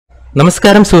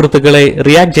നമസ്കാരം സുഹൃത്തുക്കളെ,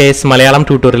 React.js Malayalam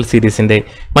tutorial സീരീസിന്റെ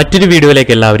മറ്റൊരു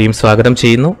വീഡിയോയിലേക്ക് എല്ലാവരെയും സ്വാഗതം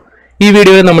ചെയ്യുന്നു. ഈ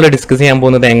വീഡിയോയിൽ നമ്മൾ ഡിസ്കസ് ചെയ്യാൻ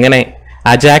പോകുന്നത് എങ്ങനെ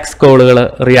Ajax കോളുകൾ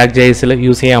React.jsൽ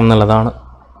യൂസ് ചെയ്യാമെന്നുള്ളതാണ്.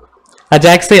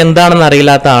 Ajax എന്താണെന്ന്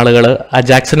അറിയില്ലാത്ത ആളുകൾ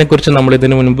Ajaxനെ കുറിച്ച് നമ്മൾ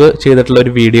ഇതിനു മുൻപ് ചെയ്തിട്ടുള്ള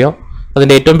ഒരു വീഡിയോ,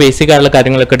 അതിന്റെ ഏറ്റവും ബേസിക് ആയിട്ടുള്ള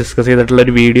കാര്യങ്ങളൊക്കെ ഡിസ്കസ് ചെയ്തിട്ടുള്ള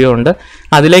ഒരു വീഡിയോ ഉണ്ട്.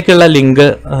 അതിലേക്കുള്ള ലിങ്ക്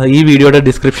ഈ വീഡിയോയുടെ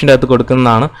ഡിസ്ക്രിപ്ഷൻ്റെ അകത്ത്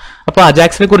കൊടുക്കുന്നതാണ്. അപ്പോൾ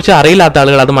Ajaxനെ കുറിച്ച് അറിയില്ലാത്ത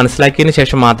ആളുകൾ അത് മനസ്സിലാക്കിയതിന്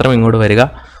ശേഷം മാത്രം ഇങ്ങോട്ട് വരിക.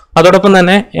 അതോടൊപ്പം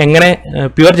തന്നെ എങ്ങനെ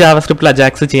പ്യുവർ ജാവാസ്ക്രിപ്റ്റിൽ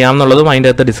അജാക്സ് ചെയ്യാമെന്നുള്ളതും അതിൻ്റെ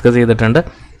അകത്ത് ഡിസ്കസ് ചെയ്തിട്ടുണ്ട്.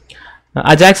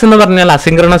 അജാക്സ് എന്ന് പറഞ്ഞാൽ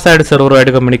അസിൻക്രണസ് ആയിട്ട്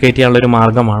സെർവറുമായിട്ട് കമ്മ്യൂണിക്കേറ്റ് ചെയ്യാനുള്ള ഒരു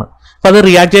മാർഗ്ഗമാണ്. അപ്പോൾ അത്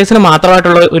React.jsന്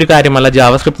മാത്രമായിട്ടുള്ള ഒരു കാര്യമല്ല,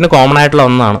 ജാവാസ്ക്രിപ്റ്റിന് കോമൺ ആയിട്ടുള്ള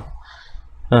ഒന്നാണ്.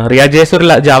 React.js ഒരു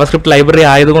ജാവാസ്ക്രിപ്റ്റ് ലൈബ്രറി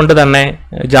ആയതുകൊണ്ട് തന്നെ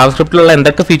ജാവാസ്ക്രിപ്റ്റിലുള്ള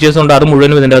എന്തൊക്കെ ഫീച്ചേഴ്സ് ഉണ്ടോ അത്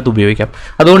മുഴുവനും ഇതിൻ്റെ അകത്ത് ഉപയോഗിക്കാം.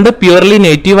 അതുകൊണ്ട് പ്യുവർലി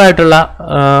നേറ്റീവ് ആയിട്ടുള്ള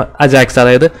അജാക്സ്,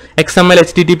 അതായത് XML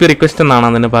HTTP റിക്വസ്റ്റ് എന്നാണ്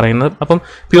അതിന് പറയുന്നത്. അപ്പം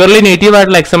പ്യുവർലി നേറ്റീവ്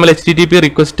ആയിട്ടുള്ള XML HTTP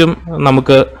റിക്വസ്റ്റും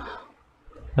നമുക്ക്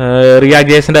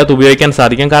React.jsന്റെ അകത്ത് ഉപയോഗിക്കാൻ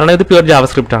സാധിക്കും, കാരണം ഇത് പ്യുവർ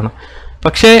ജാവാസ്ക്രിപ്റ്റ് ആണ്.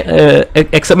 പക്ഷേ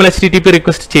XML HTTP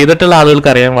റിക്വസ്റ്റ് ചെയ്തിട്ടുള്ള ആളുകൾക്ക്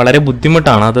അറിയാം വളരെ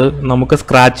ബുദ്ധിമുട്ടാണ്. അത് നമുക്ക്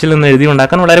സ്ക്രാച്ചിൽ നിന്ന് എഴുതി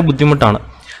ഉണ്ടാക്കാൻ വളരെ ബുദ്ധിമുട്ടാണ്.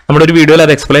 നമ്മുടെ ഒരു വീഡിയോയിൽ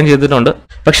അത് എക്സ്പ്ലെയിൻ ചെയ്തിട്ടുണ്ട്.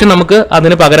 പക്ഷെ നമുക്ക്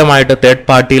അതിന് പകരമായിട്ട് തേർഡ്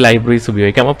പാർട്ടി ലൈബ്രറീസ്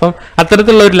ഉപയോഗിക്കാം. അപ്പം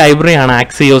അത്തരത്തിലുള്ള ഒരു ലൈബ്രറിയാണ്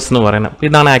axios എന്ന് പറയുന്നത്.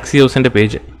 ഇതാണ് axiosന്റെ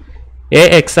പേജ്,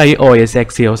 AXIOS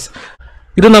axios.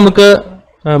 ഇത് നമുക്ക്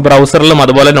ബ്രൗസറിലും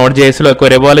അതുപോലെ Node.jsലും ഒക്കെ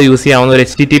ഒരേപോലെ യൂസ് ചെയ്യാവുന്ന ഒരു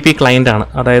HTTP ക്ലയൻ്റ് ആണ്.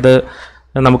 അതായത്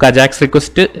നമുക്ക് അജാക്സ്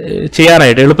റിക്വസ്റ്റ്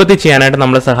ചെയ്യാനായിട്ട് എളുപ്പത്തിൽ ചെയ്യാനായിട്ട്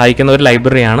നമ്മളെ സഹായിക്കുന്ന ഒരു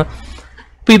ലൈബ്രറിയാണ്.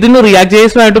 അപ്പോൾ ഇതിന്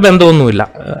React.jsമായിട്ട് ബന്ധമൊന്നുമില്ല.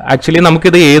 ആക്ച്വലി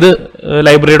നമുക്കിത് ഏത്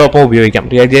ലൈബ്രറിയുടെ ഒപ്പം ഉപയോഗിക്കാം.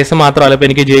 React.js മാത്രമല്ല, ഇപ്പോൾ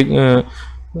എനിക്ക്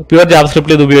പ്യുവർ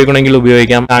ജാവാസ്ക്രിപ്റ്റിൽ ഇത് ഉപയോഗിക്കണമെങ്കിൽ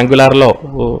ഉപയോഗിക്കാം,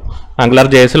 ആംഗുലാർ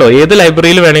JSലോ ഏത്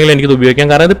ലൈബ്രറിയിൽ വേണമെങ്കിലും എനിക്കിത് ഉപയോഗിക്കാം,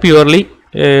 കാരണം ഇത് പ്യുവർലി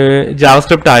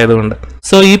ജാവാസ്ക്രിപ്റ്റ് ആയതുകൊണ്ട്.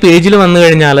 സോ ഈ പേജിൽ വന്നു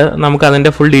കഴിഞ്ഞാൽ നമുക്ക്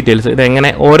അതിൻ്റെ ഫുൾ ഡീറ്റെയിൽസ്,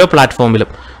 ഇതെങ്ങനെ ഓരോ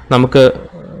പ്ലാറ്റ്ഫോമിലും നമുക്ക്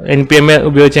NPM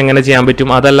ഉപയോഗിച്ച് എങ്ങനെ ചെയ്യാൻ പറ്റും,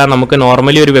 അതല്ല നമുക്ക്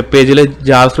നോർമലി ഒരു വെബ് പേജിൽ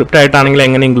ജാവാസ്ക്രിപ്റ്റ് ആയിട്ടാണെങ്കിൽ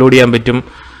എങ്ങനെ ഇൻക്ലൂഡ് ചെയ്യാൻ പറ്റും,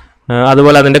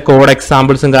 അതുപോലെ അതിൻ്റെ കോഡ്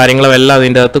എക്സാമ്പിൾസും കാര്യങ്ങളും എല്ലാം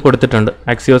അതിൻ്റെ അകത്ത് കൊടുത്തിട്ടുണ്ട്.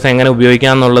 axios എങ്ങനെ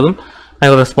ഉപയോഗിക്കാം എന്നുള്ളതും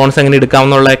റെസ്പോൺസ് എങ്ങനെ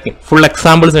എടുക്കാമെന്നുള്ള ഫുൾ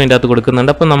എക്സാമ്പിൾസും അതിൻ്റെ അകത്ത്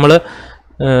കൊടുക്കുന്നുണ്ട്. അപ്പം നമ്മൾ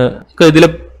ഇതിൽ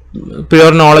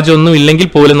പ്യുവർ നോളജ് ഒന്നും ഇല്ലെങ്കിൽ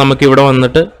പോലും നമുക്ക് ഇവിടെ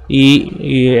വന്നിട്ട് ഈ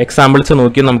എക്സാമ്പിൾസ്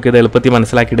നോക്കി നമുക്കിത് എളുപ്പത്തിൽ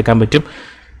മനസ്സിലാക്കി എടുക്കാൻ പറ്റും.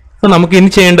 അപ്പോൾ നമുക്ക് ഇനി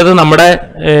ചെയ്യേണ്ടത് നമ്മുടെ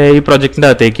ഈ പ്രൊജക്റ്റിൻ്റെ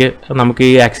അകത്തേക്ക് നമുക്ക്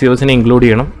ഈ axiosനെ ഇൻക്ലൂഡ്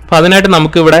ചെയ്യണം. അപ്പോൾ അതിനായിട്ട്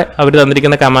നമുക്ക് ഇവിടെ അവർ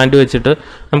തന്നിരിക്കുന്ന കമാൻഡ് വെച്ചിട്ട്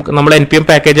നമ്മൾ NPM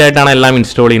പാക്കേജ് ആയിട്ടാണ് എല്ലാം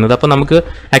ഇൻസ്റ്റാൾ ചെയ്യുന്നത്. അപ്പോൾ നമുക്ക്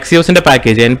axiosന്റെ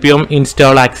പാക്കേജ് NPM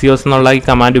ഇൻസ്റ്റാൾ axios എന്നുള്ള ഈ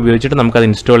കമാൻഡ് ഉപയോഗിച്ചിട്ട് നമുക്കത്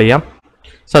ഇൻസ്റ്റാൾ ചെയ്യാം.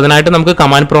 സോ അതിനായിട്ട് നമുക്ക്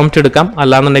കമാൻഡ് പ്രോംപ്റ്റ് എടുക്കാം,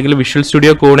 അല്ലാന്നുണ്ടെങ്കിൽ വിഷ്വൽ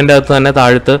സ്റ്റുഡിയോ കോഡിൻ്റെ അകത്ത് തന്നെ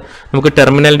താഴത്ത് നമുക്ക്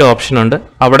ടെർമിനലിൻ്റെ ഓപ്ഷൻ ഉണ്ട്,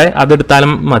 അവിടെ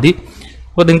അതെടുത്താലും മതി.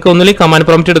 അപ്പോൾ നിങ്ങൾക്ക് ഒന്നുമില്ലെങ്കിൽ കമാൻഡ്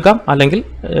പ്രോംപ്റ്റ് എടുക്കാം, അല്ലെങ്കിൽ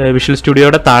വിഷ്വൽ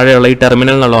സ്റ്റുഡിയോയുടെ താഴെയുള്ള ഈ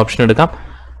ടെർമിനൽ എന്നുള്ള ഓപ്ഷൻ എടുക്കാം.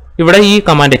 ഇവിടെ ഈ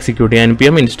കമാൻഡ് എക്സിക്യൂട്ട് ചെയ്യാം,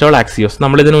 NPM ഇൻസ്റ്റാൾ axios.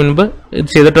 നമ്മളിതിനു മുൻപ് ഇത്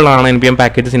ചെയ്തിട്ടുള്ളതാണ്, NPM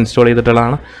പാക്കേജസ് ഇൻസ്റ്റാൾ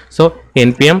ചെയ്തിട്ടുള്ളതാണ്. So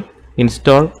NPM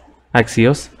install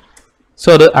axios. So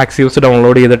അത് axios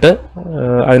ഡൗൺലോഡ് ചെയ്തിട്ട്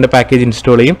അതിൻ്റെ പാക്കേജ്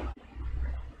ഇൻസ്റ്റാൾ ചെയ്യും.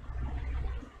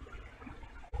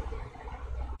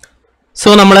 സോ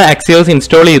നമ്മൾ axios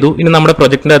ഇൻസ്റ്റാൾ ചെയ്തു. ഇനി നമ്മുടെ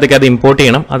പ്രൊജക്റ്റിൻ്റെ അകത്തേക്ക് അത് ഇമ്പോർട്ട്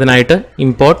ചെയ്യണം. അതിനായിട്ട്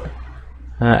ഇമ്പോർട്ട്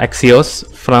axios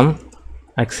ഫ്രം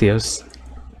axios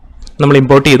നമ്മൾ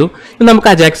ഇമ്പോർട്ട് ചെയ്തു. ഇനി നമുക്ക്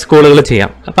അജാക്സ് കോളുകൾ ചെയ്യാം.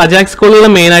 അപ്പോൾ അജാക്സ് കോളുകൾ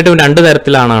മെയിനായിട്ടും രണ്ട്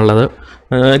തരത്തിലാണ് ഉള്ളത്,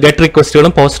 ഗെറ്റ്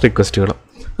റിക്വസ്റ്റുകളും പോസ്റ്റ് റിക്വസ്റ്റുകളും.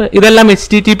 ഇതെല്ലാം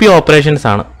HTTP ഓപ്പറേഷൻസ്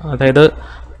ആണ്. അതായത്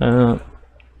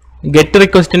ഗെറ്റ്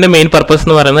റിക്വസ്റ്റിൻ്റെ മെയിൻ പർപ്പസ്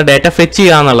എന്ന് പറയുന്നത് ഡാറ്റ ഫെച്ച്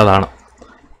ചെയ്യുക എന്നുള്ളതാണ്.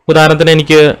 ഉദാഹരണത്തിന്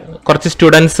എനിക്ക് കുറച്ച്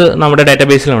സ്റ്റുഡൻസ് നമ്മുടെ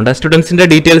ഡാറ്റാബേസിലുണ്ട്, സ്റ്റുഡൻസിൻ്റെ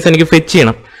ഡീറ്റെയിൽസ് എനിക്ക് ഫെച്ച്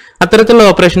ചെയ്യണം. അത്തരത്തിലുള്ള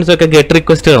ഓപ്പറേഷൻസ് ഒക്കെ ഗെറ്റ്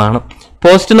റിക്വസ്റ്റുകളാണ്.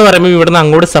 പോസ്റ്റ് എന്ന് പറയുമ്പോൾ ഇവിടുന്ന്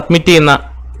അങ്ങോട്ട് സബ്മിറ്റ് ചെയ്യുന്ന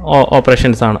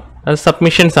ഓപ്പറേഷൻസ് ആണ്, അത്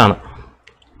സബ്മിഷൻസ് ആണ്.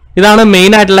 ഇതാണ്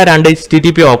മെയിൻ ആയിട്ടുള്ള രണ്ട്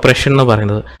HTTP ഓപ്പറേഷൻ എന്ന്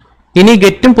പറയുന്നത്. ഇനി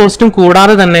ഗെറ്റും പോസ്റ്റും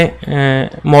കൂടാതെ തന്നെ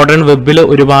മോഡേൺ വെബിൽ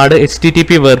ഒരുപാട്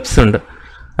HTTP വെർബ്സ് ഉണ്ട്.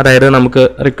 അതായത് നമുക്ക്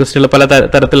റിക്വസ്റ്റുകൾ പല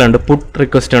തരത്തിലുണ്ട്. പുട്ട്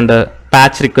റിക്വസ്റ്റ് ഉണ്ട്,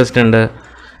 പാച്ച് റിക്വസ്റ്റ് ഉണ്ട്.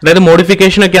 അതായത്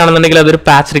മോഡിഫിക്കേഷൻ ഒക്കെ ആണെന്നുണ്ടെങ്കിൽ അതൊരു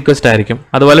പാച്ച് റിക്വസ്റ്റ് ആയിരിക്കും.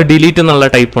 അതുപോലെ ഡിലീറ്റ് എന്നുള്ള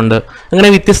ടൈപ്പ് ഉണ്ട്. അങ്ങനെ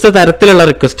വ്യത്യസ്ത തരത്തിലുള്ള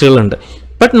റിക്വസ്റ്റുകളുണ്ട്.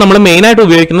 ബട്ട് നമ്മൾ മെയിനായിട്ട്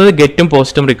ഉപയോഗിക്കുന്നത് ഗെറ്റും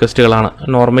പോസ്റ്റും റിക്വസ്റ്റുകളാണ്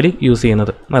നോർമലി യൂസ്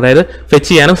ചെയ്യുന്നത്. അതായത് ഫെച്ച്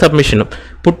ചെയ്യാനും സബ്മിഷനും.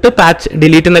 പുട്ട്, പാച്ച്,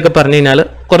 ഡിലീറ്റ് എന്നൊക്കെ പറഞ്ഞു കഴിഞ്ഞാൽ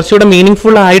കുറച്ചുകൂടെ മീനിങ്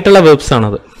ഫുൾ ആയിട്ടുള്ള വെബ്സ്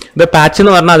ആണത്. ഇത് പാച്ച്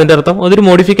എന്ന് പറഞ്ഞാൽ അതിൻ്റെ അർത്ഥം അതൊരു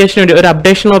മോഡിഫിക്കേഷന് വേണ്ടി, ഒരു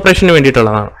അപ്ഡേഷൻ ഓപ്പറേഷന്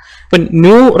വേണ്ടിയിട്ടുള്ളതാണ്. ഇപ്പം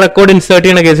ന്യൂ റെക്കോർഡ് ഇൻസേർട്ട്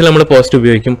ചെയ്യുന്ന കേസിൽ നമ്മൾ പോസ്റ്റ്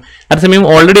ഉപയോഗിക്കും. അതേസമയം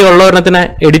ഓൾറെഡി ഉള്ള ഒരെണ്ണത്തിനെ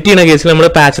എഡിറ്റ് ചെയ്യുന്ന കേസിൽ നമ്മൾ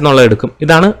പാച്ച് എന്നുള്ളത് എടുക്കും.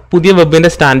 ഇതാണ് പുതിയ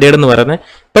വെബിൻ്റെ സ്റ്റാൻഡേർഡ് എന്ന് പറയുന്നത്.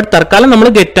 ബട്ട് തൽക്കാലം നമ്മൾ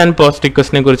ഗെറ്റ് ആൻഡ് പോസ്റ്റ്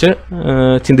റിക്വസ്റ്റിനെ കുറിച്ച്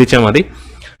ചിന്തിച്ചാൽ മതി.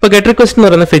 ഇപ്പോൾ ഗെറ്റ് റിക്വസ്റ്റ് എന്ന്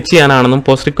പറയുന്നത് ഫെച്ച് ചെയ്യാനാണെന്നും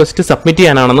പോസ്റ്റ് റിക്വസ്റ്റ് സബ്മിറ്റ്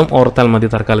ചെയ്യാനാണെന്നും ഓർത്താൽ മതി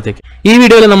തൽക്കാലത്തേക്ക്. ഈ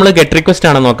വീഡിയോയിൽ നമ്മൾ ഗെറ്റ് റിക്വസ്റ്റ്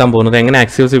ആണ് നോക്കാൻ പോകുന്നത്, എങ്ങനെ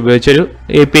axios ഉപയോഗിച്ചൊരു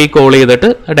API കോൾ ചെയ്തിട്ട്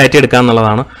ഡാറ്റ എടുക്കുക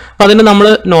എന്നുള്ളതാണ്. അപ്പോൾ അതിന്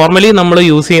നോർമലി നമ്മൾ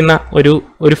യൂസ് ചെയ്യുന്ന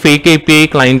ഒരു ഫേക്ക് API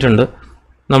ക്ലയൻറ്റ് ഉണ്ട്.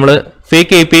 നമ്മൾ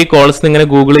ഫേക്ക് API കോൾസ് ഇങ്ങനെ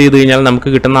ഗൂഗിൾ ചെയ്ത് കഴിഞ്ഞാൽ നമുക്ക്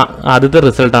കിട്ടുന്ന ആദ്യത്തെ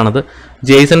റിസൾട്ടാണത്,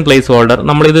 JSON പ്ലേസ് ഹോൾഡർ.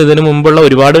 ഇതിന് മുമ്പുള്ള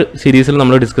ഒരുപാട് സീരീസിൽ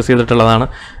നമ്മൾ ഡിസ്കസ് ചെയ്തിട്ടുള്ളതാണ്.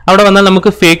 അവിടെ വന്നാൽ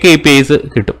നമുക്ക് ഫേക്ക് APIs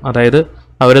കിട്ടും. അതായത്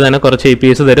അവർ തന്നെ കുറച്ച്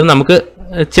APIs തരും, നമുക്ക്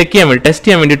ചെക്ക് ചെയ്യാൻ വേണ്ടി ടെസ്റ്റ്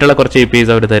ചെയ്യാൻ വേണ്ടിയിട്ടുള്ള കുറച്ച് APIs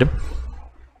അവർ തരും.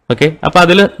 ഓക്കെ, അപ്പോൾ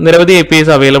അതിൽ നിരവധി APIs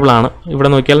അവൈലബിൾ ആണ്. ഇവിടെ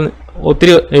നോക്കിയാൽ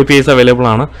ഒത്തിരി APIs അവൈലബിൾ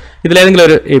ആണ്. ഇതിലേതെങ്കിലും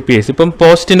ഒരു APIs, ഇപ്പം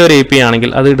പോസ്റ്റിൻ്റെ ഒരു API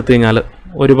ആണെങ്കിൽ അത് എടുത്തു കഴിഞ്ഞാൽ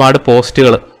ഒരുപാട്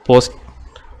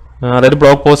അതായത്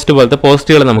ബ്ലോഗ് പോസ്റ്റ് പോലത്തെ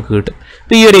പോസ്റ്റുകൾ നമുക്ക് കിട്ടും.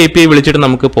 അപ്പോൾ ഈ ഒരു API വിളിച്ചിട്ട്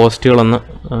നമുക്ക് പോസ്റ്റുകളൊന്ന്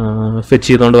ഫെച്ച്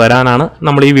ചെയ്തുകൊണ്ട് വരാനാണ്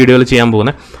നമ്മൾ ഈ വീഡിയോയിൽ ചെയ്യാൻ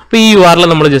പോകുന്നത്. അപ്പോൾ ഈ URL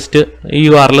നമ്മൾ ജസ്റ്റ് ഈ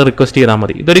URL റിക്വസ്റ്റ് ചെയ്താൽ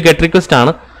മതി. ഇതൊരു ഗെറ്റ് റിക്വസ്റ്റ്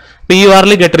ആണ്. അപ്പോൾ ഈ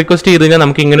URL ഗെറ്റ് റിക്വസ്റ്റ് ചെയ്ത് കഴിഞ്ഞാൽ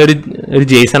നമുക്ക് ഇങ്ങനെ ഒരു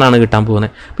JSON ആണ് കിട്ടാൻ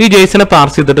പോകുന്നത്. അപ്പോൾ ഈ JSON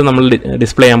പാർസ് ചെയ്തിട്ട് നമ്മൾ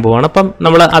ഡിസ്പ്ലേ ചെയ്യാൻ പോവുകയാണ്. അപ്പം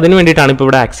നമ്മൾ അതിന് വേണ്ടിയിട്ടാണ് ഇപ്പോൾ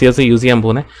ഇവിടെ Axios യൂസ് ചെയ്യാൻ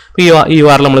പോകുന്നത്. അപ്പോൾ ഈ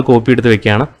URL നമ്മൾ കോപ്പി എടുത്ത്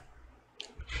വെക്കുകയാണ്.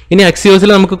 ഇനി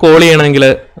Axiosൽ നമുക്ക് കോൾ ചെയ്യണമെങ്കിൽ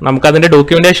നമുക്ക് അതിൻ്റെ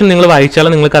ഡോക്യുമെൻറ്റേഷൻ നിങ്ങൾ വായിച്ചാൽ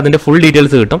നിങ്ങൾക്ക് അതിൻ്റെ ഫുൾ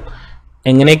ഡീറ്റെയിൽസ് കിട്ടും,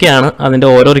 എങ്ങനെയൊക്കെയാണ് അതിൻ്റെ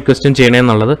ഓരോ റിക്വസ്റ്റും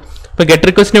ചെയ്യണമെന്നുള്ളത്. ഇപ്പോൾ ഗെറ്റ്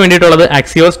റിക്വസ്റ്റിന് വേണ്ടിയിട്ടുള്ളത്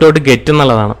axios.get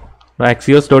എന്നുള്ളതാണ്.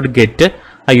 axios.get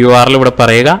ആ URL ഇവിടെ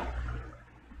പറയുക.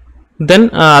 ദെൻ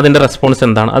അതിൻ്റെ റെസ്പോൺസ്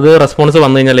എന്താണ്, അത് റെസ്പോൺസ്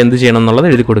വന്നു കഴിഞ്ഞാൽ എന്ത് ചെയ്യണം എന്നുള്ളത്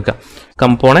എഴുതി കൊടുക്കുക.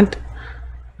 കമ്പോണൻറ്റ്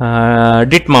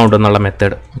ഡിറ്റ് മൗണ്ട് എന്നുള്ള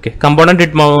മെത്തേഡ്. ഓക്കെ, കമ്പോണൻറ്റ്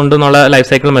ഡിറ്റ് മൗണ്ട് എന്നുള്ള ലൈഫ്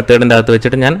സൈക്കിൾ മെത്തേഡിൻ്റെ അകത്ത്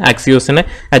വെച്ചിട്ട് ഞാൻ Axiosനെ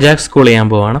Ajax കോൾ ചെയ്യാൻ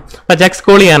പോവുകയാണ്. അപ്പോൾ Ajax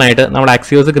കോൾ ചെയ്യാനായിട്ട് നമ്മൾ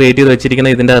Axios ക്രിയേറ്റ് ചെയ്ത്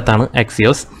വെച്ചിരിക്കുന്ന ഇതിൻ്റെ അകത്താണ്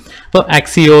Axios. അപ്പോൾ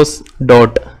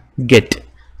axios.get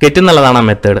എന്നുള്ളതാണ് ആ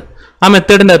മെത്തേഡ്. ആ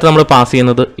മെത്തേഡിൻ്റെ അകത്ത് നമ്മൾ പാസ്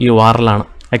ചെയ്യുന്നത് URL ആണ്,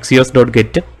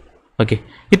 axios.get. ഓക്കെ,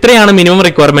 ഇത്രയാണ് മിനിമം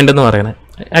റിക്വയർമെൻറ്റ് എന്ന് പറയുന്നത്.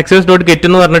 axios.get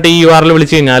എന്ന് പറഞ്ഞിട്ട് ഈ URL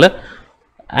വിളിച്ച് കഴിഞ്ഞാൽ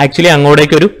ആക്ച്വലി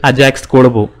അങ്ങോട്ടേക്കൊരു Ajax കോഡ്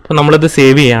പോകും. അപ്പോൾ നമ്മളിത്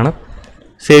സേവ് ചെയ്യാണ്.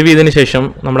 സേവ് ചെയ്തതിന് ശേഷം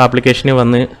നമ്മുടെ ആപ്ലിക്കേഷനിൽ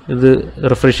വന്ന് ഇത്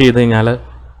റിഫ്രഷ് ചെയ്ത് കഴിഞ്ഞാൽ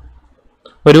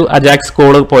ഒരു Ajax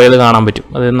കോഡ് പോയത് കാണാൻ പറ്റും.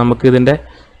 അത് നമുക്ക് ഇതിൻ്റെ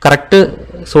കറക്റ്റ്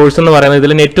സോഴ്സ് എന്ന് പറയുന്നത്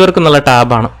ഇതിൽ നെറ്റ്വർക്ക് എന്നുള്ള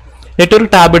ടാബാണ്.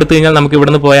 നെറ്റ്വർക്ക് ടാബ് എടുത്തു കഴിഞ്ഞാൽ നമുക്ക്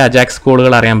ഇവിടുന്ന് പോയ Ajax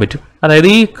കോഡുകൾ അറിയാൻ പറ്റും. അതായത്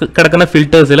ഈ കിടക്കുന്ന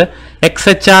ഫിൽറ്റേഴ്സിൽ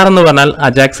XHR എന്ന് പറഞ്ഞാൽ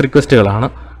Ajax റിക്വസ്റ്റുകളാണ്.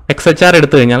 XHR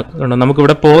എടുത്തു കഴിഞ്ഞാൽ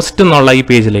നമുക്കിവിടെ പോസ്റ്റ് എന്നുള്ള ഈ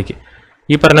പേജിലേക്ക്,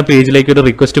 ഈ പറഞ്ഞ പേജിലേക്ക് ഒരു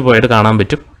റിക്വസ്റ്റ് പോയിട്ട് കാണാൻ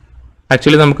പറ്റും.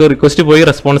 ആക്ച്വലി നമുക്ക് റിക്വസ്റ്റ് പോയി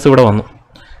റെസ്പോൺസ് ഇവിടെ വന്നു,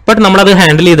 ബട്ട് നമ്മളത്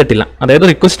ഹാൻഡിൽ ചെയ്തിട്ടില്ല. അതായത്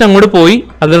റിക്വസ്റ്റ് അങ്ങോട്ട് പോയി,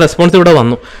 അത് റെസ്പോൺസ് ഇവിടെ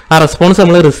വന്നു, ആ റെസ്പോൺസ്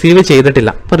നമ്മൾ റിസീവ്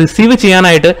ചെയ്തിട്ടില്ല. അപ്പോൾ റിസീവ്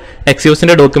ചെയ്യാനായിട്ട്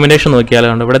Axiosൻ്റെ ഡോക്യുമെൻറ്റേഷൻ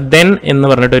നോക്കിയാലുണ്ട് ഇവിടെ ദെൻ എന്ന്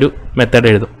പറഞ്ഞിട്ടൊരു മെത്തേഡ്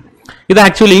എഴുതും. ഇത്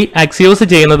ആക്ച്വലി Axios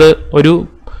ചെയ്യുന്നത് ഒരു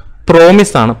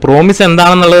പ്രോമിസ് ആണ്. പ്രോമിസ്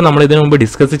എന്താണെന്നുള്ളത് നമ്മൾ ഇതിനു മുമ്പ്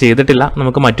ഡിസ്കസ് ചെയ്തിട്ടില്ല.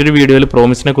 നമുക്ക് മറ്റൊരു വീഡിയോയിൽ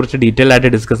പ്രോമിസിനെ കുറിച്ച് ഡീറ്റെയിൽ ആയിട്ട്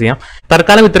ഡിസ്കസ് ചെയ്യാം.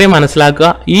 തൽക്കാലം ഇത്രയും മനസ്സിലാക്കുക.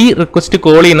 ഈ റിക്വസ്റ്റ്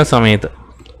കോൾ ചെയ്യുന്ന സമയത്ത്,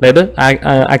 അതായത്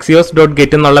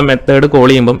axios.get എന്നുള്ള മെത്തേഡ് കോൾ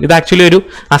ചെയ്യുമ്പം ഇത് ആക്ച്വലി ഒരു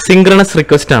അസിൻക്രണസ്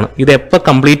റിക്വസ്റ്റ് ആണ്. ഇത് എപ്പോൾ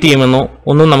കംപ്ലീറ്റ് ചെയ്യുമെന്നോ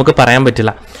ഒന്നും നമുക്ക് പറയാൻ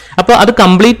പറ്റില്ല. അപ്പോൾ അത്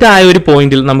കംപ്ലീറ്റ് ആയ ഒരു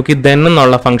പോയിന്റിൽ നമുക്ക് ഈ ദെൻ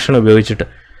എന്നുള്ള ഫംഗ്ഷൻ ഉപയോഗിച്ചിട്ട്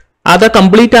അത്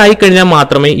കംപ്ലീറ്റ് ആയി കഴിഞ്ഞാൽ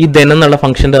മാത്രമേ ഈ ദെൻ എന്നുള്ള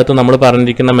ഫംഗ്ഷൻ്റെ അകത്ത് നമ്മൾ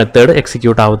പറഞ്ഞിരിക്കുന്ന മെത്തേഡ്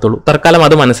എക്സിക്യൂട്ട് ആവത്തുള്ളൂ. തൽക്കാലം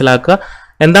അത് മനസ്സിലാക്കുക.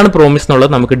 എന്താണ് പ്രോമിസ്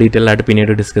എന്നുള്ളത് നമുക്ക് ഡീറ്റെയിൽ ആയിട്ട്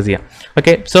പിന്നീട് ഡിസ്കസ് ചെയ്യാം.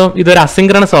 ഓക്കെ, സോ ഇതൊരു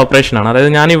അസിൻക്രണസ് ഓപ്പറേഷൻ ആണ്.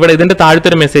 അതായത് ഞാൻ ഇവിടെ ഇതിൻ്റെ താഴത്തെ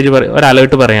ഒരു മെസ്സേജ് ഒരു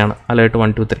അലേർട്ട് പറയാണ്, അലേർട്ട്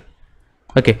 1 2 3.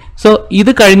 ഓക്കെ, സോ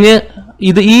ഇത് കഴിഞ്ഞ്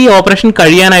ഈ ഓപ്പറേഷൻ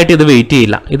കഴിയാനായിട്ട് ഇത് വെയിറ്റ്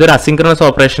ചെയ്യില്ല. ഇതൊരു അസിൻക്രണസ്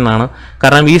ഓപ്പറേഷൻ ആണ്.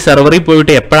 കാരണം ഈ സെർവറിൽ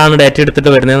പോയിട്ട് എപ്പോഴാണ് ഡാറ്റ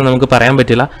എടുത്തിട്ട് വരുന്നതെന്ന് നമുക്ക് പറയാൻ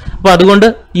പറ്റില്ല. അപ്പോൾ അതുകൊണ്ട്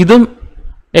ഇതും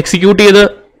എക്സിക്യൂട്ട് ചെയ്ത്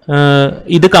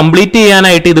ഇത് കംപ്ലീറ്റ്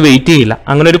ചെയ്യാനായിട്ട് ഇത് വെയിറ്റ് ചെയ്യില്ല.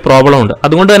 അങ്ങനെ ഒരു പ്രോബ്ലം ഉണ്ട്.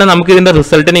 അതുകൊണ്ട് തന്നെ നമുക്ക് ഇതിൻ്റെ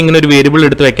റിസൾട്ടിന് ഇങ്ങനെ ഒരു വേരിയബിൾ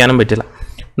എടുത്ത് വെക്കാനും പറ്റില്ല.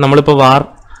 നമ്മളിപ്പോൾ വാർ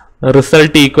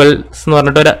റിസൾട്ട് ഈക്വൽസ് എന്ന്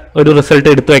പറഞ്ഞിട്ട് ഒരു റിസൾട്ട്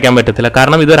എടുത്തു വെക്കാൻ പറ്റത്തില്ല.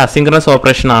 കാരണം ഇതൊരു അസിൻക്രണസ്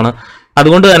ഓപ്പറേഷൻ ആണ്.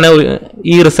 അതുകൊണ്ട് തന്നെ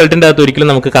ഈ റിസൾട്ടിൻ്റെ അകത്ത് ഒരിക്കലും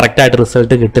നമുക്ക് കറക്റ്റായിട്ട്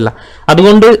റിസൾട്ട് കിട്ടില്ല.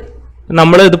 അതുകൊണ്ട്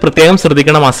നമ്മൾ ഇത് പ്രത്യേകം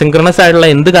ശ്രദ്ധിക്കണം. അസിൻക്രണസ് ആയിട്ടുള്ള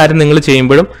എന്ത് കാര്യം നിങ്ങൾ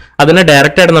ചെയ്യുമ്പോഴും അതിനെ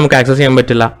ഡയറക്റ്റായിട്ട് നമുക്ക് ആക്സസ് ചെയ്യാൻ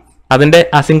പറ്റില്ല. അതിൻ്റെ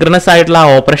അസിൻക്രണസ് ആയിട്ടുള്ള ആ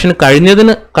ഓപ്പറേഷൻ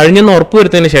കഴിഞ്ഞെന്ന് ഉറപ്പ്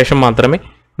വരുത്തിയതിന് ശേഷം മാത്രമേ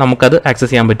നമുക്കത് ആക്സസ്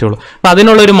ചെയ്യാൻ പറ്റുള്ളൂ. അപ്പം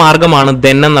അതിനുള്ള ഒരു മാർഗ്ഗമാണ്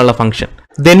ദെൻ എന്നുള്ള ഫംഗ്ഷൻ.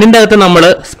 ദെന്നിൻ്റെ അകത്ത് നമ്മൾ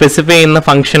സ്പെസിഫൈ ചെയ്യുന്ന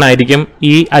ഫംഗ്ഷൻ ആയിരിക്കും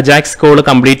ഈ Ajax കോൾ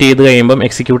കംപ്ലീറ്റ് ചെയ്ത് കഴിയുമ്പം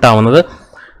എക്സിക്യൂട്ട് ആവുന്നത്.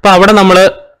 അപ്പോൾ അവിടെ നമ്മൾ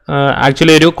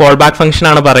ആക്ച്വലി ഒരു കോൾ ബാക്ക് ഫംഗ്ഷൻ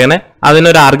ആണ് പറയുന്നത്.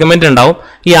 അതിനൊരു ആർഗ്യുമെന്റ് ഉണ്ടാവും.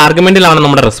 ഈ ആർഗ്യുമെന്റിലാണ്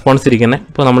നമ്മുടെ റെസ്പോൺസ് ഇരിക്കുന്നത്.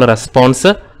 ഇപ്പോൾ നമ്മൾ റെസ്പോൺസ്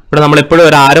ഇവിടെ നമ്മളെപ്പോഴും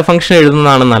ഒരു ആരോ ഫംഗ്ഷൻ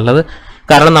എഴുതുന്നതാണ് നല്ലത്.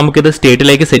 കാരണം നമുക്കിത്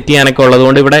സ്റ്റേറ്റിലേക്ക് സെറ്റ് ചെയ്യാനൊക്കെ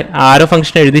ഉള്ളതുകൊണ്ട് ഇവിടെ ആരോ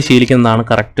ഫംഗ്ഷൻ എഴുതി ശീലിക്കുന്നതാണ്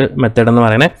കറക്റ്റ് മെത്തേഡ് എന്ന്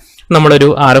പറയുന്നത്. നമ്മളൊരു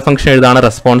ആരോ ഫംഗ്ഷൻ എഴുതാണ്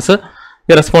റെസ്പോൺസ്.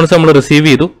 ഈ റെസ്പോൺസ് നമ്മൾ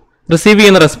റിസീവ്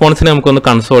ചെയ്യുന്ന റെസ്പോൺസിനെ നമുക്കൊന്ന്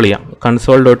കൺസോൾ ചെയ്യാം.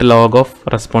 console.log of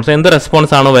response, എന്ത്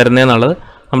റെസ്പോൺസ് ആണോ വരുന്നതെന്നുള്ളത്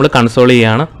നമ്മൾ കൺസോൾ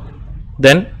ചെയ്യുകയാണ്.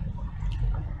 ദെൻ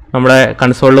നമ്മുടെ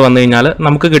കൺസോളിൽ വന്നു കഴിഞ്ഞാൽ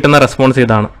നമുക്ക് കിട്ടുന്ന റെസ്പോൺസ്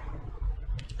ഇതാണ്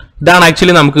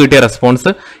ആക്ച്വലി നമുക്ക് കിട്ടിയ റെസ്പോൺസ്.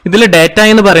 ഇതിൽ ഡാറ്റ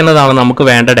എന്ന് പറയുന്നതാണ് നമുക്ക്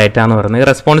വേണ്ട ഡാറ്റ എന്ന് പറയുന്നത്. ഈ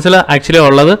റെസ്പോൺസിൽ ആക്ച്വലി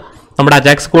ഉള്ളത് നമ്മുടെ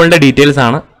Ajax കോളിൻ്റെ ഡീറ്റെയിൽസ്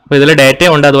ആണ്. അപ്പോൾ ഇതിൽ ഡാറ്റ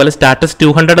ഉണ്ട്. അതുപോലെ സ്റ്റാറ്റസ്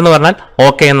 200 എന്ന് പറഞ്ഞാൽ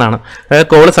ഓക്കെ എന്നാണ്, അതായത്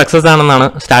കോൾ സക്സസ് ആണെന്നാണ്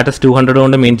സ്റ്റാറ്റസ് 200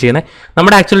 കൊണ്ട് മീൻ ചെയ്യുന്നത്.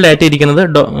 നമ്മുടെ ആക്ച്വൽ ഡാറ്റ ഇരിക്കുന്നത്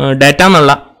ഡാറ്റ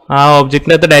എന്നുള്ള ആ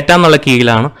ഒബ്ജക്റ്റിൻ്റെ അകത്ത് ഡാറ്റ എന്നുള്ള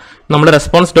കീയിലാണ്. നമ്മൾ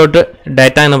റെസ്പോൺസ് ഡോട്ട്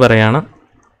ഡാറ്റ എന്ന് പറയുകയാണ്.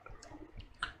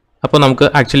 അപ്പോൾ നമുക്ക്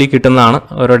ആക്ച്വലി കിട്ടുന്നതാണ്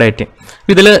ഓരോ ഡാറ്റയും.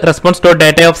 ഇതിൽ റെസ്പോൺസ് ഡോട്ട്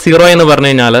ഡാറ്റ ഓഫ് 0 എന്ന്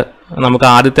പറഞ്ഞു കഴിഞ്ഞാൽ നമുക്ക്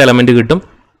ആദ്യത്തെ എലമെൻറ്റ് കിട്ടും.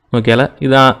 നോക്കിയാൽ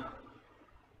ഇത്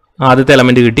ആദ്യത്തെ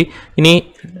എലമെൻറ്റ് കിട്ടി. ഇനി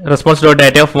റെസ്പോൺസ് ഡോട്ട്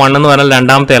ഡാറ്റ ഓഫ് 1 എന്ന് പറഞ്ഞാൽ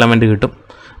രണ്ടാമത്തെ എലമെൻറ്റ് കിട്ടും.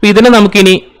 അപ്പോൾ ഇതിനെ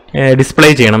നമുക്കിനി ഡിസ്പ്ലേ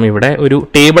ചെയ്യണം. ഇവിടെ ഒരു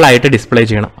ടേബിളായിട്ട് ഡിസ്പ്ലേ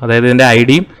ചെയ്യണം. അതായത് ഇതിൻ്റെ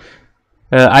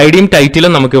ഐഡിയും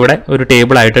ടൈറ്റിലും നമുക്കിവിടെ ഒരു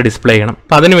ടേബിളായിട്ട് ഡിസ്പ്ലേ ചെയ്യണം.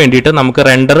 അപ്പോൾ അതിന് വേണ്ടിയിട്ട് നമുക്ക്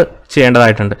റെൻഡർ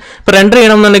ചെയ്യേണ്ടതായിട്ടുണ്ട്. ഇപ്പോൾ റെൻഡർ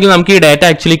ചെയ്യണമെന്നുണ്ടെങ്കിൽ നമുക്ക് ഈ ഡാറ്റ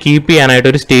ആക്ച്വലി കീപ്പ് ചെയ്യാനായിട്ട്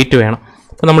ഒരു സ്റ്റേറ്റ് വേണം.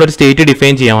 അപ്പോൾ നമ്മളൊരു സ്റ്റേറ്റ്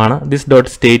ഡിഫൈൻ ചെയ്യുവാണ്. ദിസ് ഡോട്ട്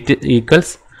സ്റ്റേറ്റ്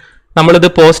ഈക്വൽസ് നമ്മളിത്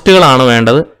പോസ്റ്റുകളാണ്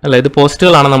വേണ്ടത്, അല്ല ഇത്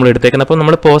പോസ്റ്റുകളാണ് നമ്മൾ എടുത്തേക്കുന്നത്. അപ്പോൾ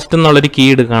നമ്മൾ പോസ്റ്റ് എന്നുള്ളൊരു കീ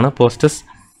എടുക്കുകയാണ്, പോസ്റ്റസ്.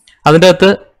 അതിൻ്റെ അകത്ത്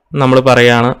നമ്മൾ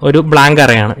പറയുകയാണ് ഒരു ബ്ലാങ്ക്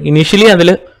അറയാണ്. ഇനീഷ്യലി അതിൽ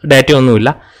ഡാറ്റ ഒന്നുമില്ല,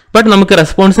 ബട്ട് നമുക്ക്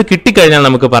റെസ്പോൺസ് കിട്ടിക്കഴിഞ്ഞാൽ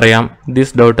നമുക്ക് പറയാം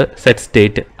ദിസ് ഡോട്ട് സെറ്റ്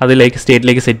സ്റ്റേറ്റ്, അതിലേക്ക്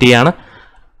സ്റ്റേറ്റിലേക്ക് സെറ്റ് ചെയ്യാണ്.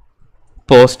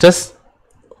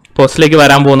 പോസ്റ്റിലേക്ക്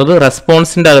വരാൻ പോകുന്നത്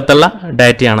റെസ്പോൺസിൻ്റെ അകത്തുള്ള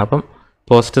ഡാറ്റയാണ്. അപ്പം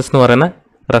പോസ്റ്റസ് എന്ന് പറയുന്ന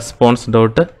response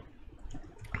dot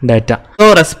data. So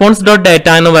response dot data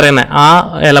എന്ന് പറയുന്ന ആ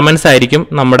എലമെന്റ്സ് ആയിരിക്കും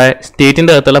നമ്മുടെ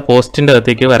സ്റ്റേറ്റിൻ്റെ അകത്തുള്ള പോസ്റ്റിൻ്റെ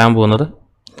അകത്തേക്ക് വരാൻ പോകുന്നത്.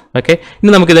 ഓക്കെ,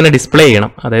 ഇനി നമുക്കിതിനെ ഡിസ്പ്ലേ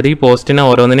ചെയ്യണം. അതായത് ഈ പോസ്റ്റിനെ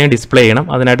ഓരോന്നിനെയും ഡിസ്പ്ലേ ചെയ്യണം.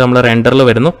 അതിനായിട്ട് നമ്മൾ റെൻഡറിൽ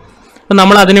വരുന്നു. അപ്പോൾ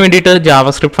നമ്മൾ അതിന് വേണ്ടിയിട്ട്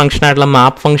ജാവാസ്ക്രിപ്റ്റ് ഫംഗ്ഷൻ ആയിട്ടുള്ള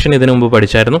മാപ്പ് ഫംഗ്ഷൻ ഇതിനു മുമ്പ്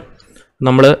പഠിച്ചായിരുന്നു.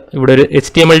 നമ്മൾ ഇവിടെ ഒരു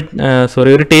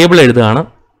ഒരു ടേബിൾ എഴുതുകയാണ്.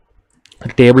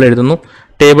 ടേബിൾ എഴുതുന്നു.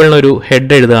 ടേബിളിനൊരു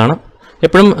ഹെഡ് എഴുതുകയാണ്.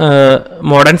 എപ്പോഴും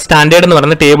മോഡേൺ സ്റ്റാൻഡേർഡ് എന്ന്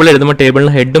പറയുന്നത് ടേബിൾ എഴുതുമ്പോൾ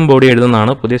ടേബിളിന് ഹെഡും ബോഡി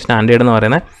എഴുതുന്നതാണ് പുതിയ സ്റ്റാൻഡേർഡ് എന്ന്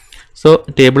പറയുന്നത്. സോ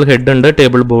ടേബിൾ ഹെഡ് ഉണ്ട്,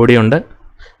 ടേബിൾ ബോഡി ഉണ്ട്.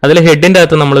 അതിൽ ഹെഡിൻ്റെ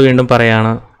അകത്ത് നമ്മൾ വീണ്ടും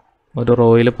പറയാണ്, ഒരു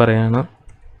റോയിൽ പറയാണ്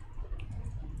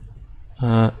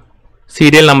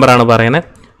സീരിയൽ നമ്പറാണ് പറയുന്നത്.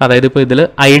 അതായത് ഇപ്പോൾ ഇതിൽ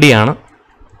ID ആണ്,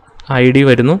 ID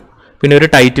വരുന്നു. പിന്നെ ഒരു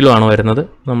ടൈറ്റിലും ആണ് വരുന്നത്.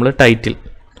 നമ്മൾ ടൈറ്റിൽ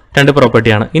 2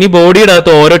 പ്രോപ്പർട്ടിയാണ്. ഇനി ബോഡിയുടെ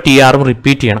അകത്ത് ഓരോ TRഉം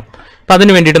റിപ്പീറ്റ് ചെയ്യണം. അപ്പോൾ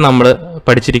അതിന് വേണ്ടിയിട്ട് നമ്മൾ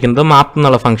പഠിച്ചിരിക്കുന്നത് മാപ്പ്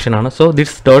എന്നുള്ള ഫംഗ്ഷനാണ്. So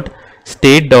this dot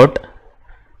state dot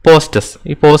പോസ്റ്റസ്,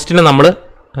 ഈ പോസ്റ്റിന് നമ്മൾ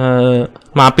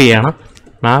മാപ്പ് ചെയ്യണം.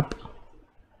 മാപ്പ്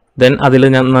ദെൻ അതിൽ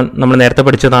നമ്മൾ നേരത്തെ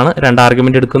പഠിച്ചതാണ്, 2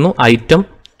 ആർഗ്യുമെൻ്റ് എടുക്കുന്നു. ഐറ്റം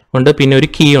ഉണ്ട്, പിന്നെ ഒരു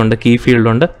കീ ഉണ്ട്, കീ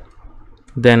ഫീൽഡുണ്ട്.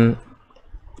 ദെൻ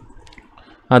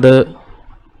അത്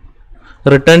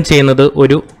റിട്ടേൺ ചെയ്യുന്നത്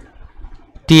ഒരു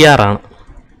TR ആണ്,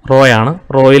 റോയാണ്.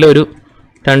 റോയിൽ ഒരു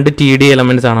 2 TD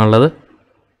എലമെൻറ്റ്സ് ആണുള്ളത്.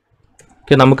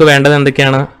 ഓക്കെ, നമുക്ക് വേണ്ടത്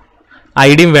എന്തൊക്കെയാണ്?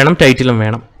 ഐഡിയും വേണം, ടൈറ്റിലും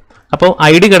വേണം. അപ്പോൾ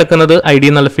ID കിടക്കുന്നത് ID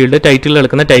എന്നുള്ള ഫീൽഡ്, ടൈറ്റിൽ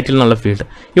കിടക്കുന്ന ടൈറ്റിൽ എന്നുള്ള ഫീൽഡ്.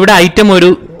 ഇവിടെ ഐറ്റം ഒരു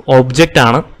ഒബ്ജക്റ്റ്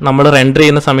ആണ്. നമ്മൾ റെൻഡർ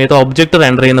ചെയ്യുന്ന സമയത്ത് ഒബ്ജക്റ്റ്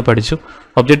റെൻഡർ ചെയ്യുന്ന പഠിച്ചു.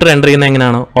 ഒബ്ജക്റ്റ് റെൻഡർ ചെയ്യുന്നത്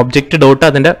എങ്ങനെയാണ്? ഒബ്ജക്റ്റ് ഡോട്ട്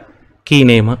അതിൻ്റെ കീ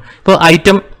നെയിം. ഇപ്പോൾ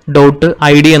ഐറ്റം ഡോട്ട്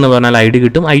ID എന്ന് പറഞ്ഞാൽ ID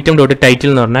കിട്ടും. ഐറ്റം ഡോട്ട് ടൈറ്റിൽ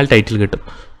എന്ന് പറഞ്ഞാൽ ടൈറ്റിൽ കിട്ടും.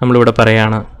 നമ്മളിവിടെ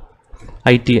പറയുകയാണ്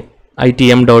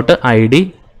ITM ഡോട്ട് ID.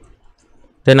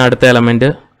 ദെൻ അടുത്ത എലമെൻറ്റ്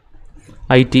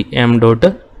ITM ഡോട്ട്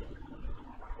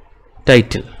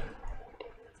ടൈറ്റിൽ.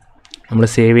 നമ്മൾ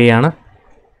സേവ് ചെയ്യാണ്.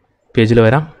 പേജിൽ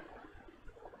വരാം.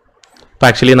 ഇപ്പോൾ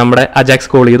ആക്ച്വലി നമ്മുടെ അജാക്സ്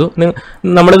കോൾ ചെയ്തു.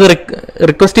 നമ്മളിത്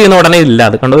റിക്വസ്റ്റ് ചെയ്യുന്ന ഉടനെ ഇല്ല,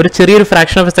 അത് കണ്ടോ ഒരു ചെറിയൊരു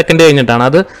ഫ്രാക്ഷൻ ഓഫ് എ സെക്കൻഡ് കഴിഞ്ഞിട്ടാണ്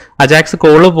അത് അജാക്സ്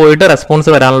കോൾ പോയിട്ട് റെസ്പോൺസ്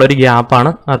വരാനുള്ള ഒരു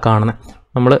ഗ്യാപ്പാണ് ആ കാണുന്നത്.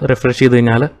 നമ്മൾ റിഫ്രഷ് ചെയ്ത്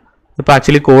കഴിഞ്ഞാൽ ഇപ്പോൾ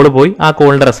ആക്ച്വലി കോൾ പോയി, ആ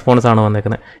കോളിൻ്റെ റെസ്പോൺസ് ആണ്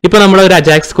വന്നേക്കുന്നത്. ഇപ്പോൾ നമ്മൾ ഒരു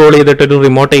അജാക്സ് കോൾ ചെയ്തിട്ട് ഒരു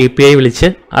റിമോട്ട് API വിളിച്ച്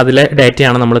അതിലെ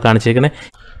ഡാറ്റയാണ് നമ്മൾ കാണിച്ചേക്കുന്നത്.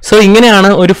 സോ ഇങ്ങനെയാണ്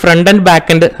ഒരു front and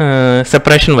back end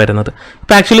separation വരുന്നത്.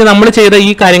 ഇപ്പോൾ ആക്ച്വലി നമ്മൾ ചെയ്ത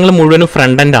ഈ കാര്യങ്ങൾ മുഴുവനും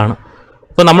ഫ്രണ്ട് എൻഡ് ആണ്.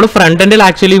 അപ്പോൾ നമ്മൾ ഫ്രണ്ട് എൻഡിൽ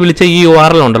ആക്ച്വലി വിളിച്ച ഈ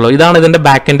URL ഉണ്ടല്ലോ, ഇതാണ് ഇതിൻ്റെ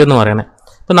ബാക്ക് എൻഡ് എന്ന് പറയുന്നത്.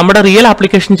 അപ്പോൾ നമ്മുടെ റിയൽ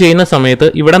ആപ്ലിക്കേഷൻ ചെയ്യുന്ന സമയത്ത്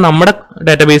ഇവിടെ നമ്മുടെ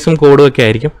ഡാറ്റാബേസും കോഡും ഒക്കെ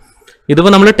ആയിരിക്കും.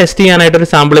 ഇതിപ്പോൾ നമ്മൾ ടെസ്റ്റ് ചെയ്യാനായിട്ടൊരു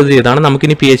സാമ്പിൾ ഇത് ചെയ്താണ്.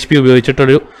 നമുക്കിനി PHP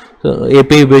ഉപയോഗിച്ചിട്ടൊരു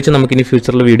API ഉപയോഗിച്ച് നമുക്കിനി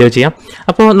ഫ്യൂച്ചറിൽ വീഡിയോ ചെയ്യാം.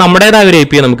 അപ്പോൾ നമ്മുടേതായ ഒരു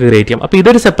API നമുക്ക് ക്രിയേറ്റ് ചെയ്യാം. അപ്പോൾ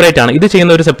ഇതൊരു സെപ്പറേറ്റ് ആണ്, ഇത്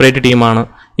ചെയ്യുന്ന ഒരു സെപ്പറേറ്റ് ടീമാണ്,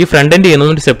 ഈ ഫ്രണ്ട് എൻഡ്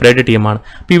ചെയ്യുന്ന ഒരു സെപ്പറേറ്റ് ടീമാണ്.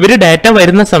 അപ്പോൾ ഇവർ ഡാറ്റ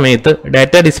വരുന്ന സമയത്ത്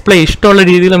ഡാറ്റ ഡിസ്പ്ലേ ഇഷ്ടമുള്ള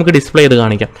രീതിയിൽ നമുക്ക് ഡിസ്പ്ലേ ചെയ്ത്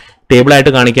കാണിക്കാം.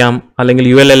 ടേബിളായിട്ട് കാണിക്കാം, അല്ലെങ്കിൽ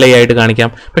ULLI ആയിട്ട് കാണിക്കാം.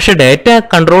 പക്ഷേ ഡാറ്റ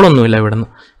കൺട്രോൾ ഒന്നുമില്ല ഇവിടുന്ന്.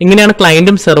 ഇങ്ങനെയാണ്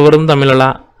ക്ലയൻറ്റും സെർവറും തമ്മിലുള്ള,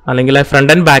 അല്ലെങ്കിൽ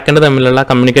ഫ്രണ്ട് ആൻഡ് ബാക്ക് എൻഡ് തമ്മിലുള്ള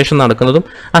കമ്മ്യൂണിക്കേഷൻ നടക്കുന്നതും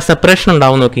ആ സെപ്പറേഷൻ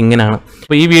ഉണ്ടാവുന്നതൊക്കെ ഇങ്ങനെയാണ്.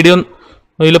 അപ്പോൾ ഈ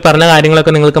വീഡിയോയിൽ പറഞ്ഞ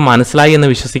കാര്യങ്ങളൊക്കെ നിങ്ങൾക്ക് മനസ്സിലായി എന്ന്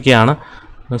വിശ്വസിക്കുകയാണ്.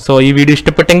 സോ ഈ വീഡിയോ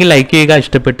ഇഷ്ടപ്പെട്ടെങ്കിൽ ലൈക്ക് ചെയ്യുക,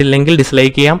 ഇഷ്ടപ്പെട്ടില്ലെങ്കിൽ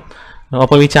ഡിസ്ലൈക്ക് ചെയ്യാം.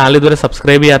 അപ്പോൾ ഈ ചാനൽ ഇതുവരെ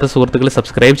സബ്സ്ക്രൈബ് ചെയ്യാത്ത സുഹൃത്തുക്കൾ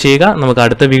സബ്സ്ക്രൈബ് ചെയ്യുക. നമുക്ക്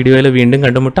അടുത്ത വീഡിയോയിൽ വീണ്ടും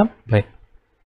കണ്ടുമുട്ടാം. ബൈ.